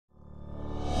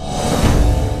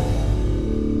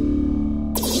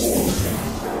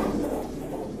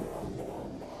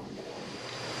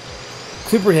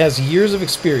Clippard has years of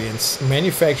experience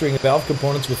manufacturing valve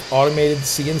components with automated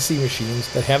CNC machines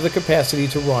that have the capacity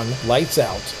to run lights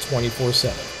out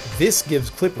 24/7. This gives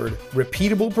Clippard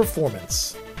repeatable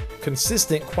performance,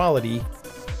 consistent quality,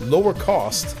 lower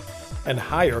cost, and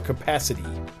higher capacity.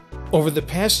 Over the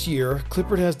past year,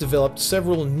 Clippard has developed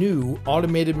several new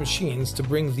automated machines to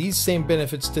bring these same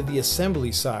benefits to the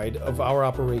assembly side of our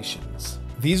operations.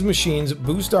 These machines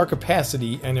boost our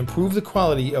capacity and improve the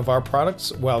quality of our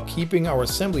products while keeping our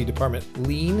assembly department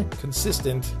lean,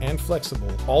 consistent, and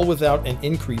flexible, all without an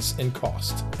increase in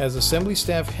cost. As assembly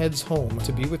staff heads home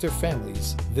to be with their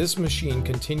families, this machine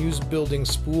continues building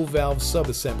spool valve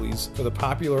sub-assemblies for the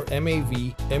popular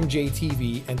MAV,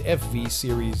 MJTV, and FV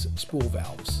series spool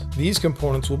valves. These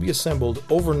components will be assembled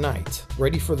overnight,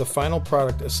 ready for the final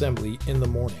product assembly in the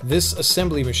morning. This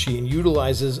assembly machine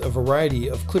utilizes a variety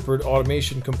of Clippard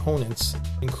automation components,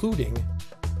 including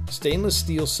stainless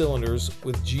steel cylinders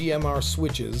with GMR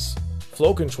switches,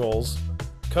 flow controls,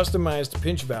 customized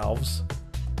pinch valves,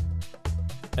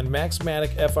 and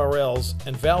Maxmatic FRLs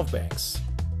and valve banks,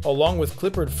 along with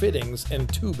Clippard fittings and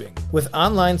tubing. With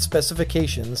online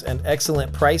specifications and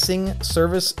excellent pricing,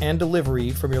 service, and delivery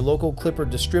from your local Clippard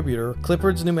distributor,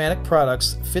 Clippard's pneumatic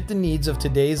products fit the needs of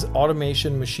today's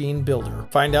automation machine builder.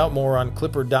 Find out more on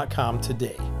Clippard.com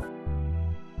today.